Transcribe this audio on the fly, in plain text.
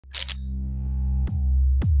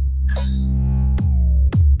Welcome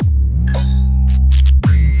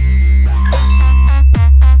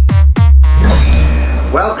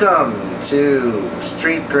to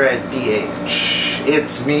Street Cred PH.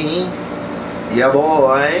 It's me, ya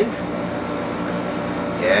boy.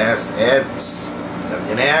 Yes, it's. Alam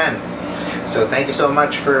nyo na yan. So thank you so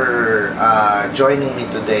much for joining me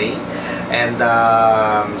today. And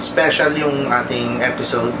special yung ating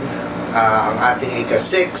episode, ang ating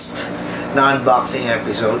ika-6th na unboxing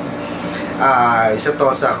episode. Isa to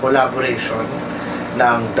sa collaboration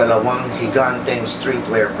ng dalawang higanteng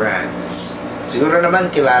streetwear brands. Siguro naman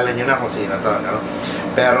kilala nyo na kung sino to, no?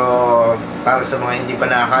 Pero para sa mga hindi pa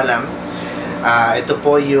nakakalam, ito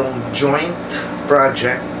po yung joint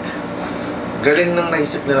project. Galing nung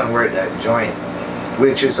naisip nilang word, joint.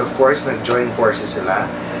 Which is of course, nag-join forces sila.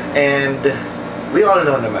 And we all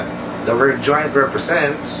know naman, the word joint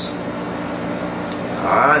represents,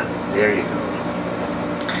 there you go.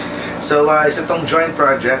 So, isa tong joint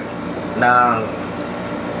project ng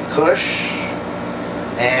Kush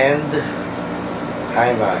and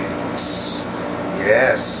Highminds.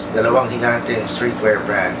 Yes, dalawang higanteng streetwear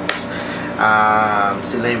brands.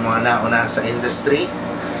 Sila yung mga nauna sa industry.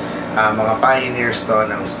 Mga pioneers to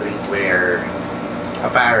ng streetwear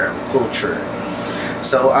apparel culture.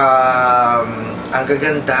 So, ang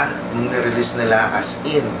gaganda nung nirelease nila, as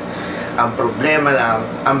in, ang problema lang,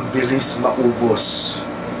 ang bilis maubos.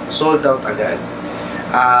 Sold out agad.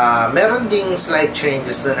 Meron ding slight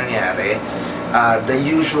changes na nangyari. The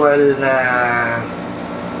usual na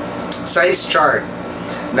size chart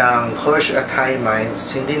ng Kush at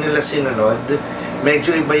Highminds, hindi nila sinunod.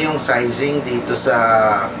 Medyo iba yung sizing dito sa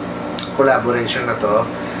collaboration na to.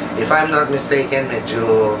 If I'm not mistaken,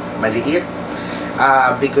 medyo maliit.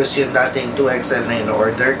 Because yung dating 2XL na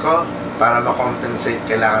in-order ko, para ma-compensate,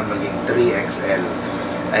 kailangan maging 3XL.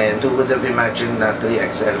 And who would have imagined na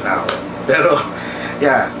 3XL na ako? Pero,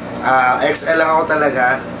 yeah, XL lang ako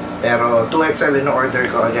talaga. Pero 2XL in-order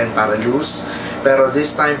ko, again, para loose. Pero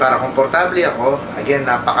this time, para komportable ako. Again,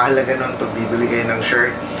 napakahalaga nun pag bibili kayo ng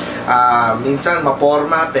shirt. Minsan,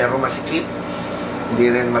 maporma, pero masikip. Hindi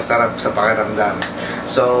rin masarap sa pakiramdam.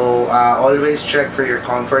 So, always check for your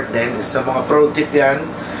comfort din. Sa mga pro tip yan,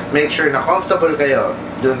 make sure na comfortable kayo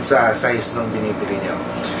dun sa size ng binibili nyo.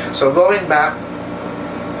 So, going back,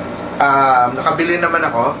 nakabili naman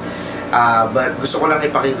ako. But gusto ko lang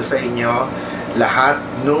ipakita sa inyo lahat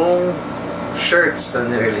nung shirts na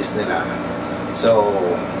nirelease nila. So,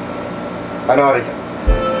 panoorin nyo.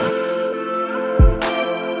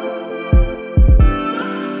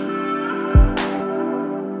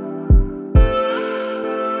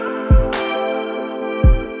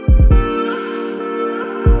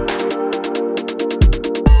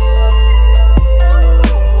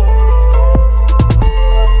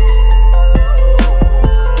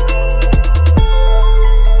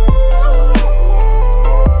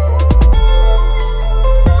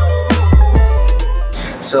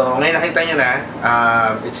 So, ngayon nakita nyo na,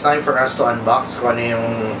 it's time for us to unbox kung ano yung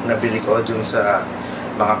nabili ko dun sa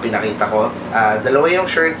mga pinakita ko. Dalawa yung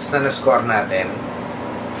shirts na na-score natin.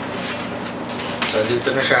 So,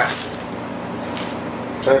 dito na siya.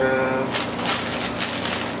 Ta-da!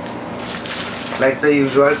 Like the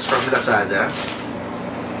usual, it's from Lazada.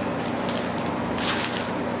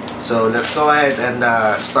 So, let's go ahead and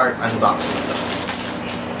start unboxing ito.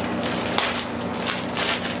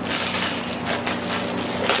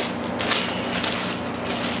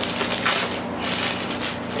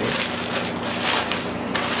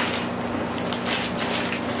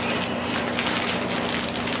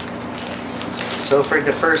 So for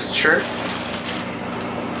the first shirt,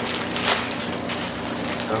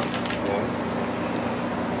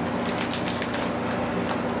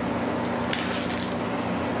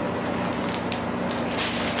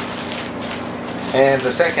 and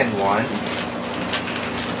the second one,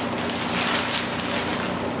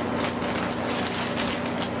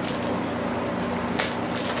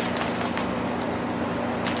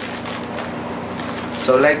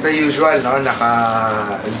 so like the usual, no,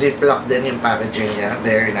 naka-ziplock din yung packaging niya.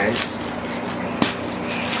 Very nice.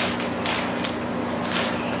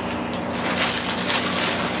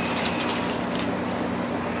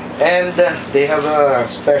 And they have a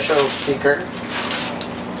special sticker.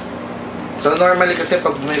 So normally kasi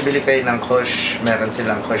pag bumibili kayo ng Kush, meron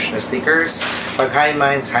silang Kush na stickers. Pag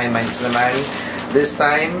Highminds, Highminds naman. This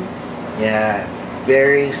time, yeah,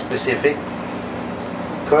 very specific.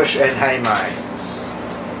 Kush and Highminds.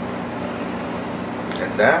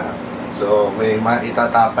 Ganda. So, may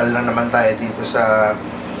maitatapal na naman tayo dito sa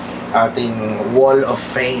ating Wall of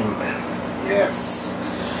Fame. Yes.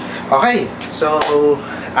 Okay. So,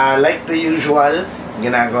 like the usual,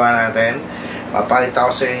 ginagawa natin. Papakita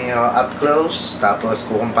ko sa inyo up close, tapos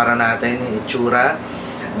kukumpara natin yung itsura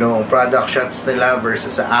ng product shots nila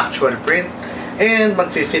versus sa actual print, and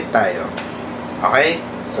mag-fit tayo. Okay?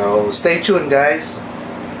 So, stay tuned guys!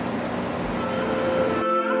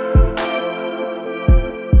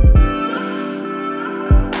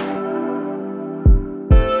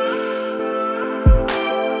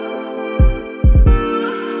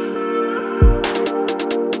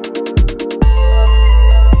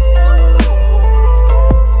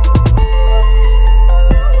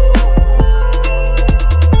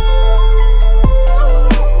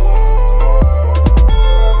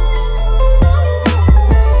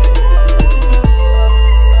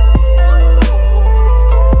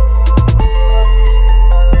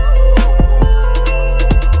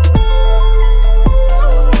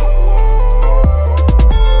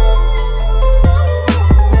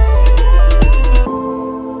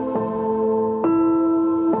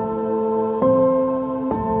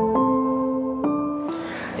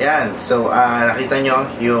 Yan, so nakita nyo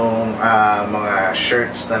yung mga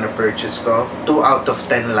shirts na na-purchase ko. 2 out of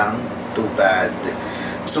 10 lang. Too bad.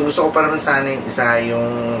 Gusto ko pa naman sana yung isa,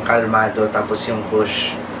 yung kalmado, tapos yung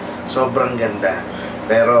Kush. Sobrang ganda.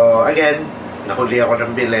 Pero again, nahuli ako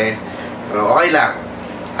ng bili. Pero okay lang.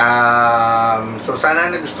 So sana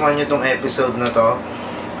nagustuhan nyo itong episode na to.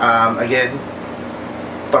 Again,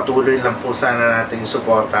 patuloy lang po sana natin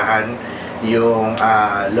suportahan yung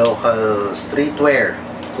local streetwear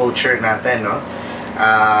culture natin, no?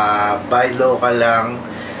 Buy local lang,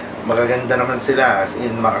 magaganda naman sila, as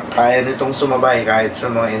in kaya nitong sumabay kahit sa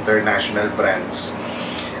mga international brands.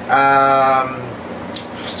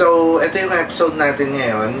 So ito yung episode natin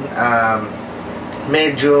ngayon.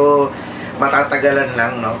 Medyo matatagalan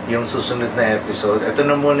lang, no, yung susunod na episode. Ito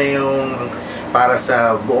na muna yung para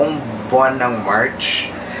sa buong buwan ng March,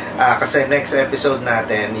 kasi next episode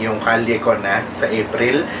natin yung kalye ko na sa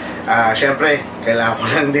April. Syempre, kailangan ko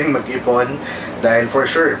lang din mag-ipon dahil for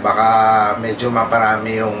sure, baka medyo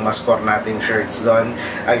maparami yung ma-score nating shirts doon.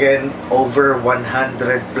 Again, over 100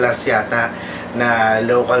 plus yata na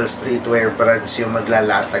local streetwear brands yung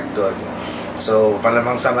maglalatag doon. So,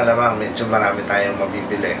 malamang sa malamang, medyo marami tayong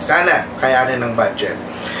mabibili. Sana, kayanin ng budget.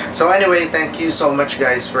 So anyway, thank you so much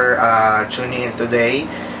guys for tuning in today.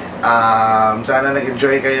 Sana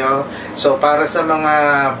nag-enjoy kayo. So, para sa mga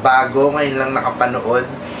bago, ngayon lang nakapanood,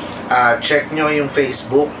 check nyo yung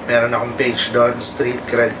Facebook, meron akong page doon, Street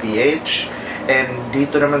Cred PH, and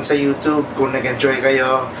dito naman sa YouTube, kung nag-enjoy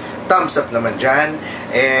kayo, thumbs up naman dyan,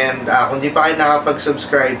 and kung di pa kayo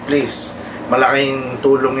nakapag-subscribe, please, malaking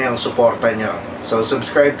tulong yung suporta nyo. So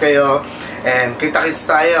subscribe kayo, and kita-kits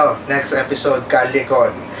tayo next episode,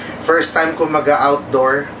 Kalikon. First time ko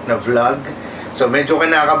mag-outdoor na vlog, so medyo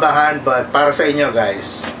kinakabahan, but para sa inyo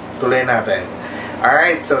guys, tuloy natin.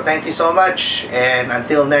 Alright, so thank you so much, and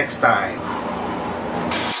until next time.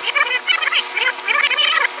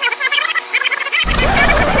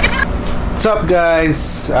 What's up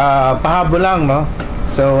guys? Pahabol lang, no?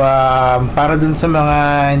 So, para dun sa mga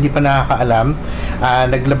hindi pa nakakaalam,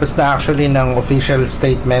 naglabas na actually ng official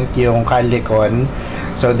statement yung Kalikon.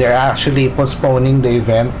 So, they're actually postponing the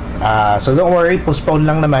event. So, don't worry, postpone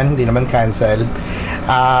lang naman, hindi naman canceled.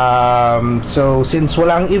 So, since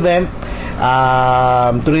walang event,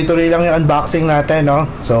 tuloy-tuloy lang yung unboxing natin, no?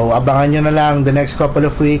 So abangan nyo na lang the next couple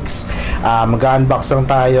of weeks. Mag-unbox lang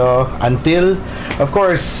tayo until, of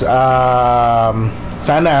course,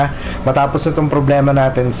 sana matapos na itong problema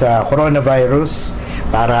natin sa coronavirus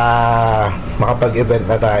para makapag-event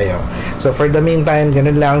na tayo. So for the meantime,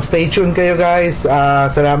 ganun lang. Stay tuned kayo guys.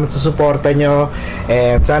 Salamat sa suporta nyo,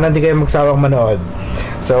 and sana hindi kayo magsawang manood.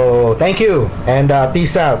 So thank you, and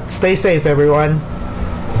peace out. Stay safe everyone.